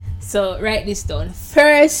So write this down.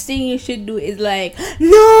 First thing you should do is like,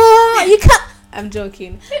 no, you can't. I'm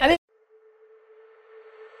joking.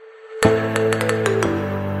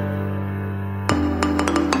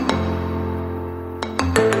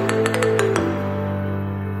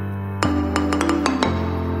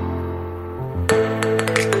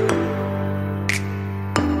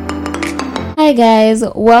 Hi guys,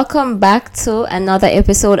 welcome back to another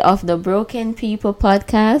episode of the Broken People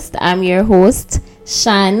podcast. I'm your host,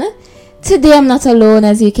 Shan. Today I'm not alone.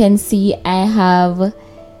 As you can see, I have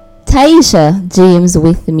Taisha James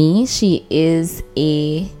with me. She is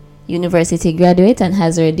a university graduate and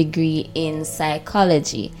has her degree in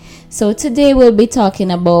psychology. So today we'll be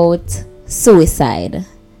talking about suicide,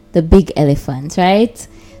 the big elephant, right?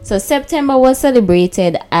 So September was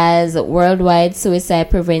celebrated as Worldwide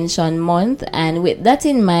Suicide Prevention Month, and with that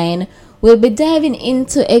in mind, we'll be diving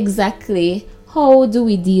into exactly how do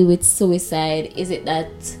we deal with suicide. Is it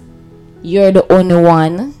that you're the only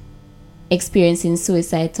one experiencing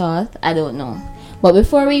suicide thought? I don't know. But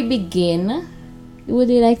before we begin, would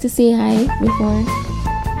you like to say hi before?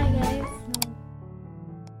 Hi guys.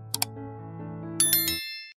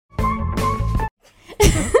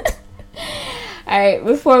 Alright,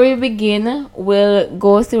 before we begin, we'll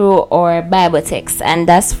go through our Bible text, and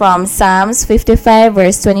that's from Psalms 55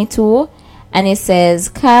 verse 22, and it says,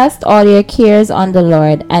 "Cast all your cares on the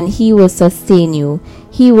Lord, and He will sustain you.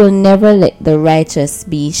 He will never let the righteous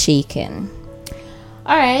be shaken."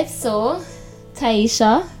 Alright, so,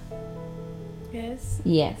 Taisha. Yes.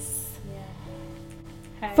 Yes.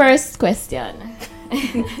 Yeah. Hi. First question.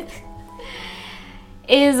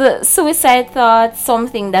 Is suicide thought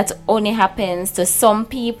something that only happens to some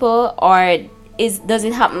people, or does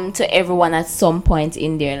it happen to everyone at some point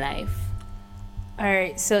in their life?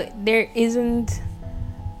 Alright, so there isn't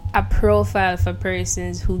a profile for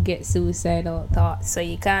persons who get suicidal thoughts. So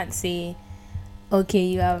you can't say, okay,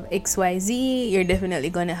 you have XYZ, you're definitely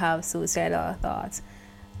going to have suicidal thoughts.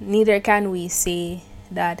 Neither can we say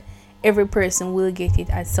that every person will get it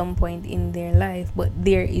at some point in their life, but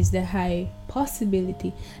there is the high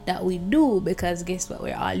possibility that we do, because guess what,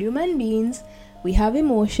 we're all human beings, we have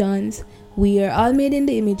emotions, we are all made in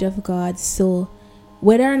the image of God. So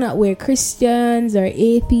whether or not we're Christians or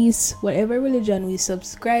atheists, whatever religion we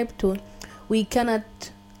subscribe to, we cannot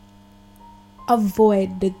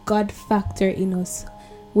avoid the God factor in us.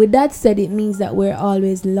 With that said, it means that we're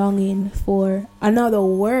always longing for another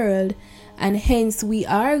world, and hence we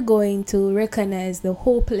are going to recognize the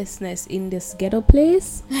hopelessness in this ghetto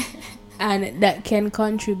place. And that can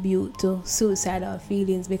contribute to suicidal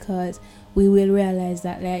feelings, because we will realize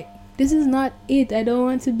that, like, this is not it. I don't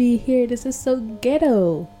want to be here. This is so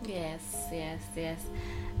ghetto. Yes.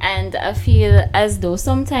 And I feel as though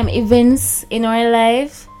sometimes events in our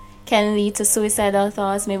life can lead to suicidal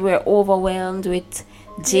thoughts. Maybe we're overwhelmed with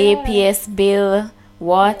JPS bill,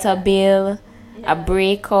 water bill, a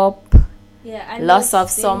breakup, loss of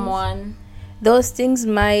someone. Those things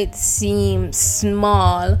might seem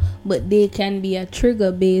small, but they can be a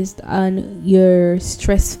trigger based on your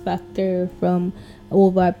stress factor from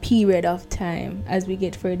over a period of time. As we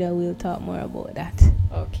get further, we'll talk more about that.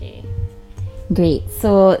 Okay. Great.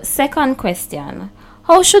 So, second question.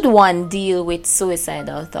 How should one deal with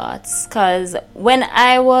suicidal thoughts? Because when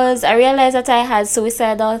I realized that I had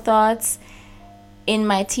suicidal thoughts in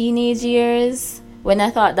my teenage years, when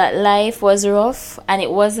I thought that life was rough, and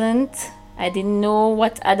it wasn't. I didn't know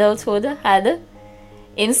what adulthood had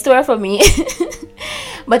in store for me.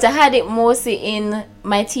 But I had it mostly in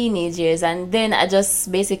my teenage years, and then I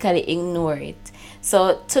just basically ignore it.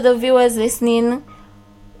 So to the viewers listening,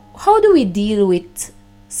 how do we deal with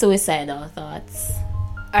suicidal thoughts?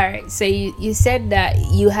 Alright, so you said that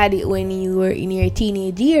you had it when you were in your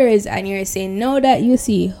teenage years, and you're saying now that you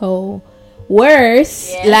see how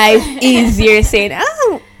worse life is, you're saying,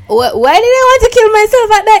 why did I want to kill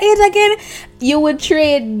myself at that age again? You would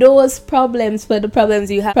trade those problems for the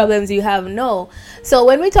problems you have now. So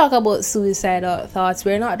when we talk about suicidal thoughts,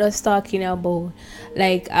 we're not just talking about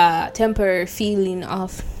like a temporary feeling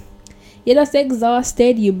of you're just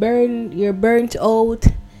exhausted, you're burnt out,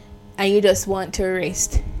 and you just want to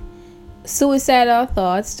rest. Suicidal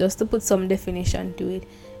thoughts, just to put some definition to it,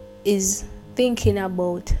 is thinking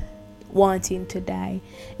about wanting to die.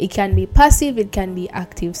 It can be passive, it can be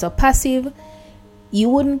active. So passive, you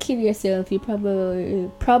wouldn't kill yourself. You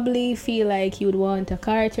probably feel like you would want a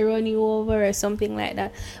car to run you over or something like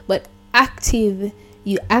that. But active,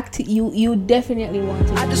 you definitely want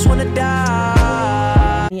to. I just want to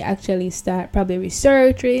die. You actually start probably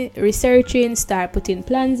researching, start putting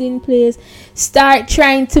plans in place, start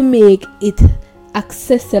trying to make it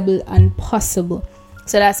accessible and possible.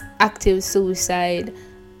 So that's active suicidal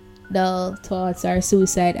thoughts or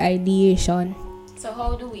suicide ideation. So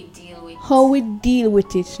how do we deal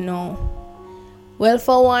with it now? Well,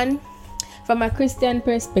 for one, from a Christian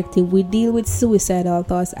perspective, we deal with suicidal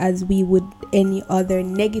thoughts as we would any other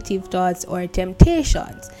negative thoughts or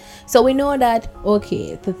temptations. So we know that,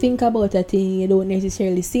 okay, to think about a thing, you don't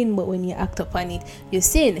necessarily sin, but when you act upon it, you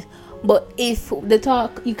sin. But if the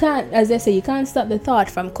thought, you can't, as I say, you can't stop the thought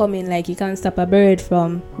from coming. Like you can't stop a bird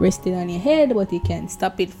from resting on your head, but you can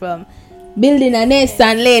stop it from building a nest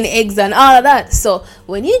and laying eggs and all of that. So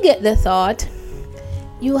when you get the thought,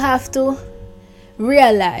 you have to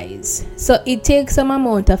realize. So it takes some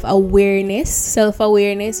amount of awareness,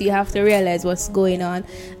 self-awareness. You have to realize what's going on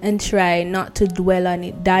and try not to dwell on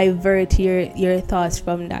it. Divert your thoughts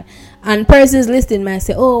from that. And persons listening might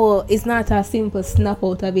say, oh, it's not a simple snap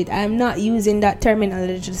out of it. I'm not using that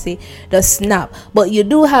terminology to say the snap, but you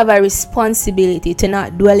do have a responsibility to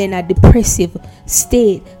not dwell in a depressive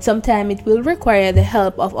state. Sometimes it will require the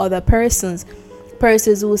help of other persons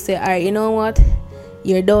who say, all right, you know what,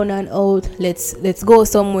 you're down and out, let's go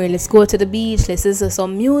somewhere, let's go to the beach, let's listen to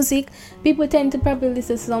some music. People tend to probably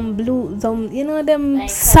listen to some them like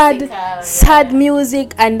sad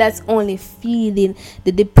music, and that's only feeding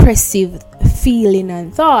the depressive feeling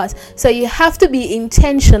and thoughts. So you have to be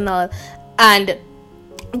intentional and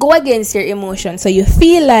go against your emotions. So you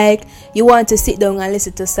feel like you want to sit down and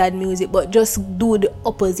listen to sad music, but just do the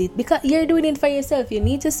opposite, because you're doing it for yourself. You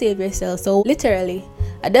need to save yourself. So literally,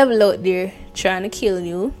 a devil out there trying to kill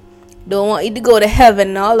you, don't want you to go to heaven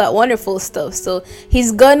and all that wonderful stuff. So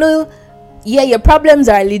he's gonna, your problems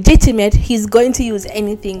are legitimate. He's going to use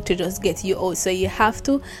anything to just get you out. So you have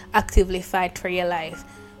to actively fight for your life.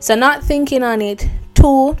 So not thinking on it.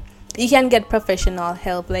 2, you can get professional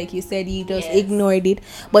help. Like you said, you just ignored it.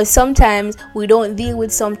 But sometimes we don't deal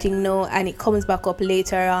with something now, and it comes back up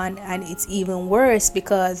later on, and it's even worse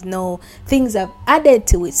because no things have added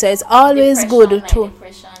to it. So it's always good to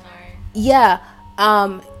you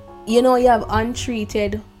have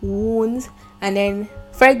untreated wounds, and then,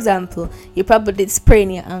 for example, you probably did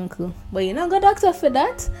sprain your ankle, but you not go doctor for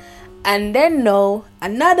that, and then no,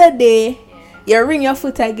 another day you ring your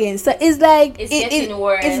foot again. So it's like it's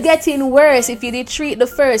getting worse. If you did treat the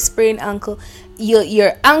first sprained ankle,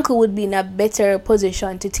 your ankle would be in a better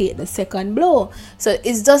position to take the second blow. So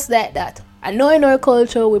it's just like that. I know in our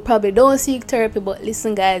culture we probably don't seek therapy, but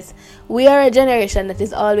listen guys, we are a generation that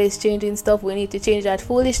is always changing stuff. We need to change that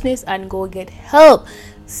foolishness and go get help.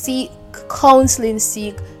 Seek counseling,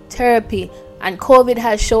 seek therapy. And COVID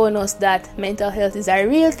has shown us that mental health is a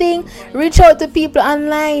real thing. Reach out to people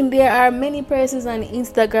online. There are many persons on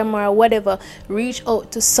Instagram or whatever. Reach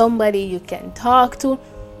out to somebody you can talk to.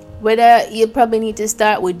 Whether you probably need to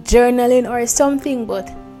start with journaling or something,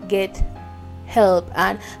 but get help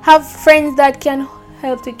and have friends that can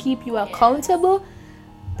help to keep you accountable.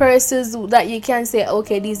 Persons that you can say,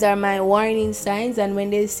 okay, these are my warning signs, and when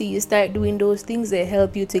they see you start doing those things, they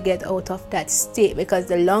help you to get out of that state, because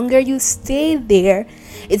the longer you stay there,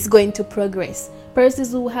 it's going to progress.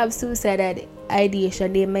 Persons who have suicide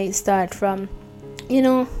ideation, they might start from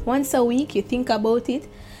once a week you think about it,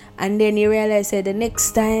 and then you realize that the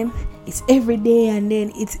next time it's every day, and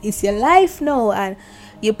then it's your life now, and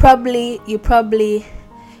you probably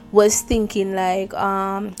was thinking like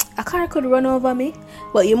a car could run over me,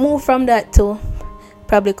 but you move from that to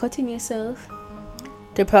probably cutting yourself,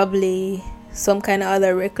 to probably some kind of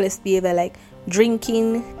other reckless behavior like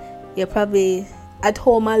drinking. You're probably at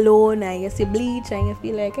home alone and you see bleach and you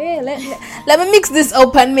feel like, hey, let me mix this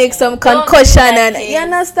up and make some concussion, and you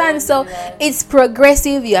understand. So it's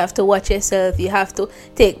progressive. You have to watch yourself. You have to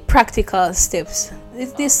take practical steps.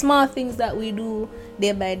 It's these small things that we do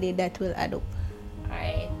day by day that will add up.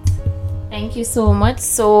 Alright, thank you so much.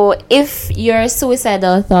 So if your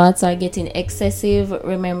suicidal thoughts are getting excessive,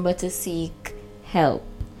 remember to seek help.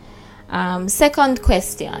 Second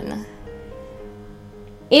question.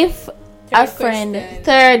 If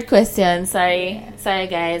third question, sorry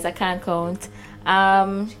guys, I can't count.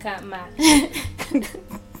 She can't math.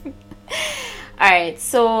 Alright,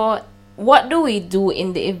 so what do we do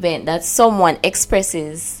in the event that someone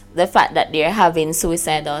expresses the fact that they're having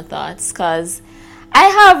suicidal thoughts? Because I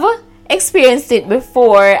have experienced it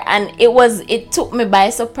before, and it took me by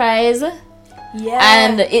surprise.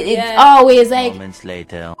 And it always like moments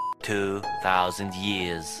later, 2,000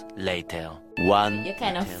 years later, you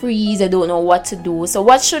kind of freeze. I don't know what to do. So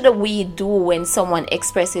what should we do when someone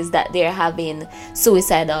expresses that they're having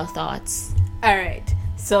suicidal thoughts? Alright,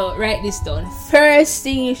 so write this down. First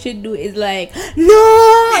thing you should do is like,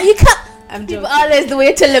 no, you can't. I'm joking. People always the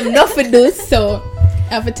way tell them not to do, so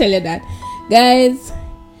I have to tell you that. Guys,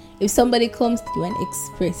 if somebody comes to you and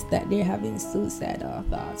express that they're having suicidal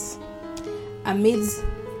thoughts, amidst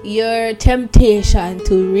your temptation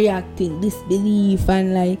to react in disbelief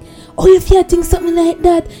and like, oh, if you think something like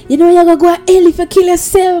that, you know you're gonna go to hell if you kill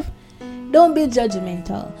yourself. Don't be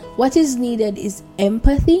judgmental. What is needed is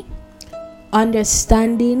empathy,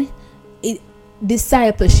 understanding,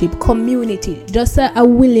 discipleship, community, just a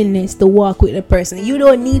willingness to walk with the person. You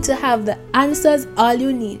don't need to have the answers. All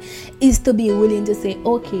you need is to be willing to say,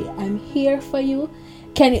 okay, I'm here for you.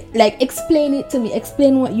 Can you explain it to me?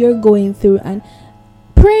 Explain what you're going through and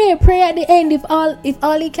pray at the end. If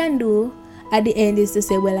all he can do at the end is to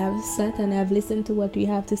say, well, I've sat and I've listened to what you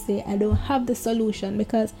have to say, I don't have the solution,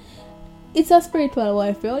 because it's a spiritual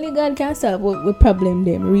warfare. Only God can solve what problem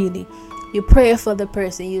them, really. You pray for the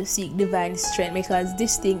person, you seek divine strength, because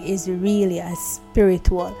this thing is really a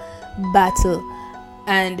spiritual battle.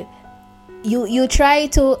 And you try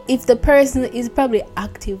to, if the person is probably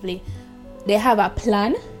actively, they have a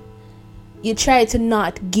plan, you try to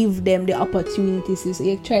not give them the opportunities. So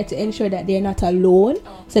you try to ensure that they're not alone,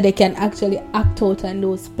 so they can actually act out on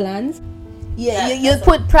those plans. Yeah, you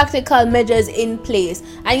put practical measures in place,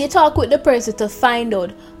 and you talk with the person to find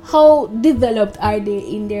out how developed are they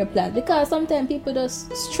in their plan. Because sometimes people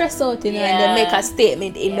just stress out, and they make a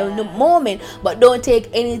statement in the moment, but don't take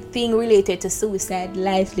anything related to suicide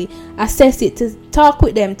lightly. Assess it, to talk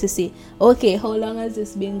with them to see, okay, how long has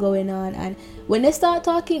this been going on? And when they start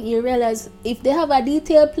talking, you realize if they have a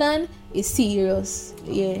detailed plan, it's serious.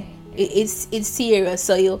 Yeah, it's serious.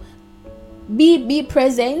 So you be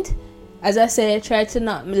present. As I said, try to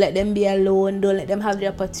not let them be alone. Don't let them have the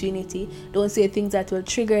opportunity. Don't say things that will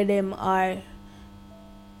trigger them or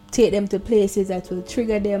take them to places that will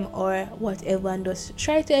trigger them or whatever. And just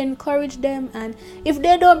try to encourage them. And if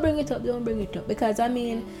they don't bring it up, don't bring it up. Because, I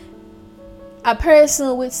mean, a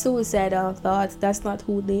person with suicidal thoughts, that's not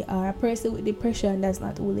who they are. A person with depression, that's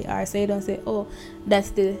not who they are. So you don't say, oh,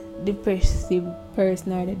 that's the depressive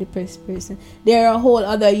person or the depressed person. They're a whole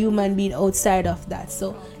other human being outside of that.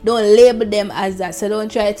 So don't label them as that. So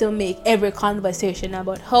don't try to make every conversation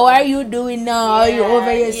about how are you doing now? Are you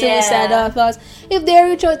over your suicidal thoughts? If they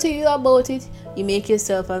reach out to you about it, you make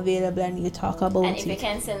yourself available and you talk about it. And if you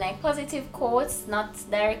can send like positive quotes, not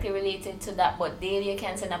directly related to that, but daily you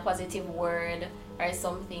can send a positive word or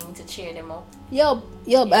something to cheer them up. Yup.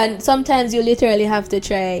 And sometimes you literally have to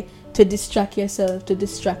try to distract yourself, to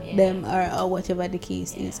distract them or whatever the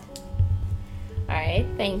case is. Alright,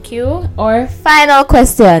 thank you. Our final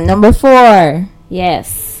question, number 4.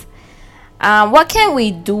 Yes. What can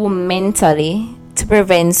we do mentally to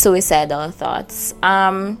prevent suicidal thoughts?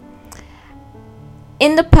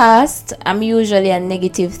 In the past, I'm usually a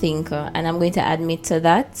negative thinker, and I'm going to admit to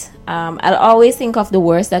that. I'll always think of the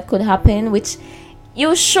worst that could happen, which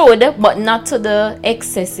you should, but not to the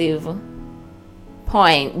excessive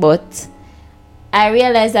point. But I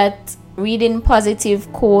realized that reading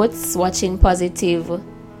positive quotes, watching positive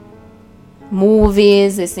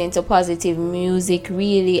movies, listening to positive music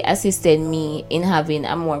really assisted me in having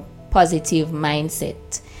a more positive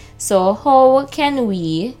mindset. So how can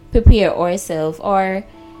we prepare ourselves or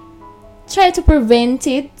try to prevent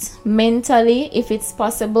it mentally if it's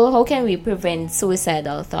possible? How can we prevent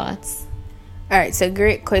suicidal thoughts? Alright, it's a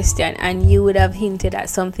great question, and you would have hinted at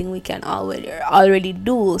something we can already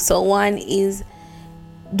do. So one is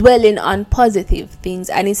dwelling on positive things,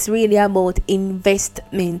 and it's really about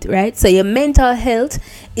investment, right? So your mental health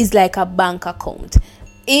is like a bank account.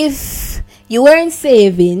 If you weren't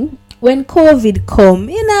saving, when COVID come,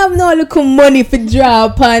 you don't have no little money for draw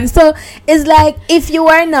upon. So it's like if you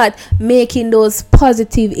are not making those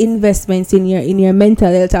positive investments in your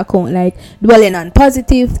mental health account, like dwelling on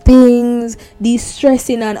positive things,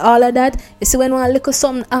 de-stressing and all of that, you see when one little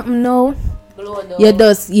something happen now, you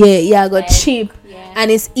just got cheap, and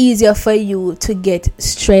it's easier for you to get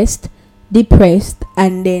stressed, depressed,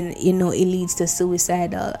 and then it leads to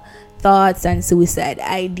suicidal thoughts and suicide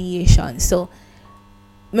ideation. So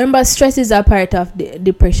remember, stress is a part of the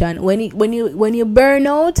depression. When you burn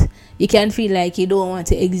out, you can feel like you don't want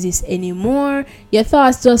to exist anymore. Your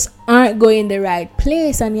thoughts just aren't going the right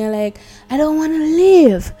place, and you're like, I don't want to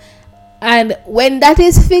live. And when that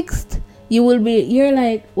is fixed, you're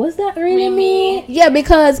like, was that really me? Yeah,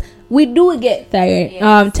 because we do get tired.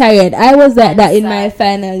 Yes. Tired. I was that in my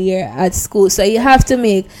final year at school. So you have to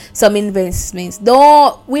make some investments.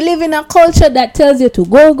 We live in a culture that tells you to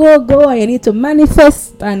go, and you need to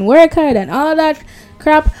manifest and work hard and all that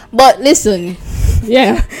crap. But listen,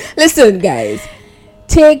 listen, guys.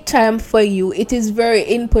 take time for you. It is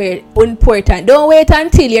very important. Don't wait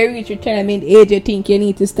until you reach retirement age you think you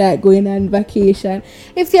need to start going on vacation.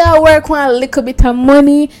 If you work one a little bit of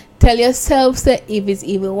money, tell yourself that if it's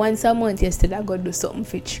even once a month, you still go do something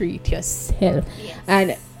to treat yourself. Yes.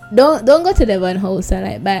 And don't go to the one house and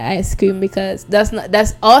like buy ice cream, because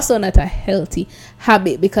that's also not a healthy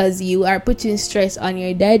habit, because you are putting stress on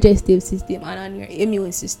your digestive system and on your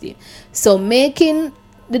immune system. So making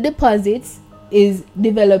the deposits is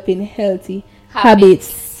developing healthy habits.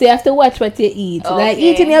 So you have to watch what you eat. Okay. Like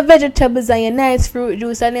eating your vegetables and your nice fruit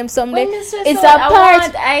juice and them someday. It's a part. I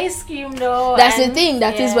want ice cream though. That's the thing.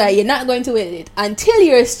 That is why you're not going to wait it until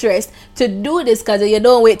you're stressed to do this, because you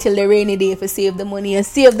don't wait till the rainy day to save the money. You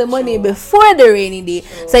save the money before the rainy day.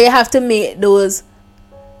 So you have to make those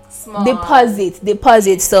small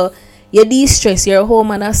deposits. So you de-stress, you're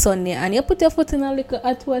home on a Sunday and you put your foot in a little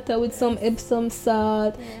hot water with some Epsom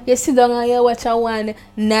salt. You sit down and you watch a one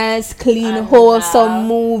nice, clean, wholesome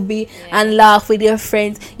movie and laugh with your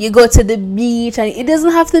friends. You go to the beach, and it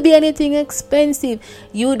doesn't have to be anything expensive.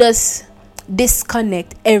 You just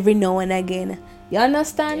disconnect every now and again. You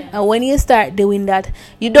understand? And when you start doing that,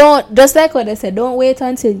 you don't, just like what I said, don't wait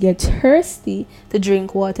until you're thirsty to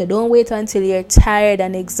drink water. Don't wait until you're tired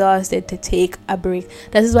and exhausted to take a break.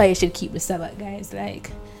 That is why you should keep the Sabbath, guys.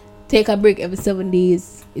 Like, take a break every 7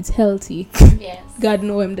 days. It's healthy. Yes. God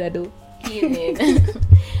know him that do. He did.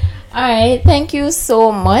 Alright, thank you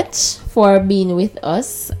so much for being with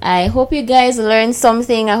us. I hope you guys learned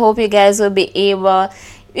something. I hope you guys will be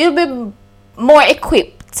more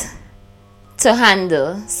equipped to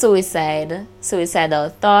handle suicidal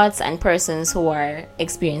thoughts, and persons who are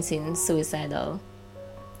experiencing suicidal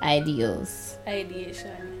ideation.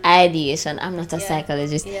 I'm not a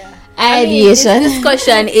psychologist. Ideation. This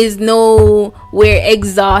discussion is nowhere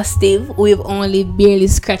exhaustive. We've only barely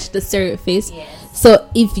scratched the surface. So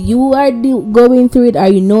if you are going through it, or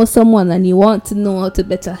you know someone and you want to know how to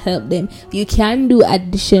better help them, you can do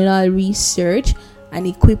additional research and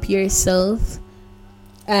equip yourself,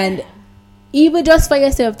 and even just for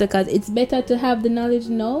yourself, because it's better to have the knowledge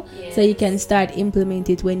now, so you can start implement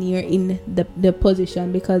it when you're in the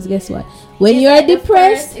position. Because guess what, when you're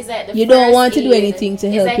depressed, you don't want to do anything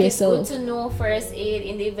to help yourself. It's good to know first aid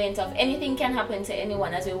in the event of anything can happen to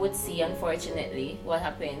anyone, as we would see unfortunately what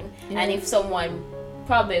happened. And if someone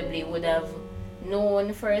probably would have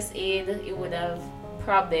known first aid, it would have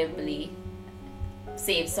probably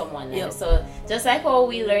save someone else. So just like how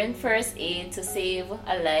we learn first aid to save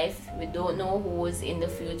a life, we don't know who's in the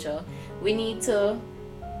future. We need to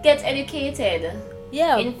get educated.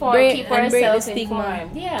 Keep ourselves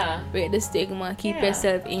informed. Break the stigma. Keep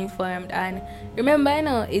yourself informed, and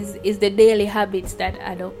remember, is the daily habits that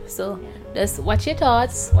add up. So just watch your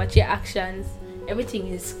thoughts, watch your actions. Everything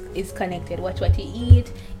is connected. Watch what you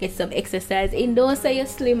eat. Get some exercise. And don't say you're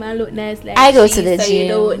slim and look nice. Like I go to the gym. You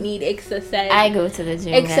don't need exercise. I go to the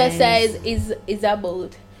gym. Exercise is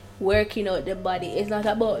about working out the body. It's not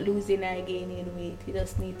about losing or gaining weight. You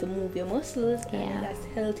just need to move your muscles, and that's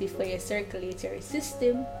healthy for your circulatory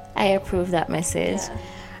system. I approve that message.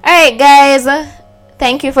 Alright, guys.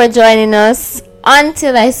 Thank you for joining us.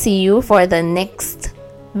 Until I see you for the next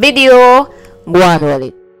video, go on with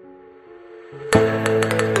it.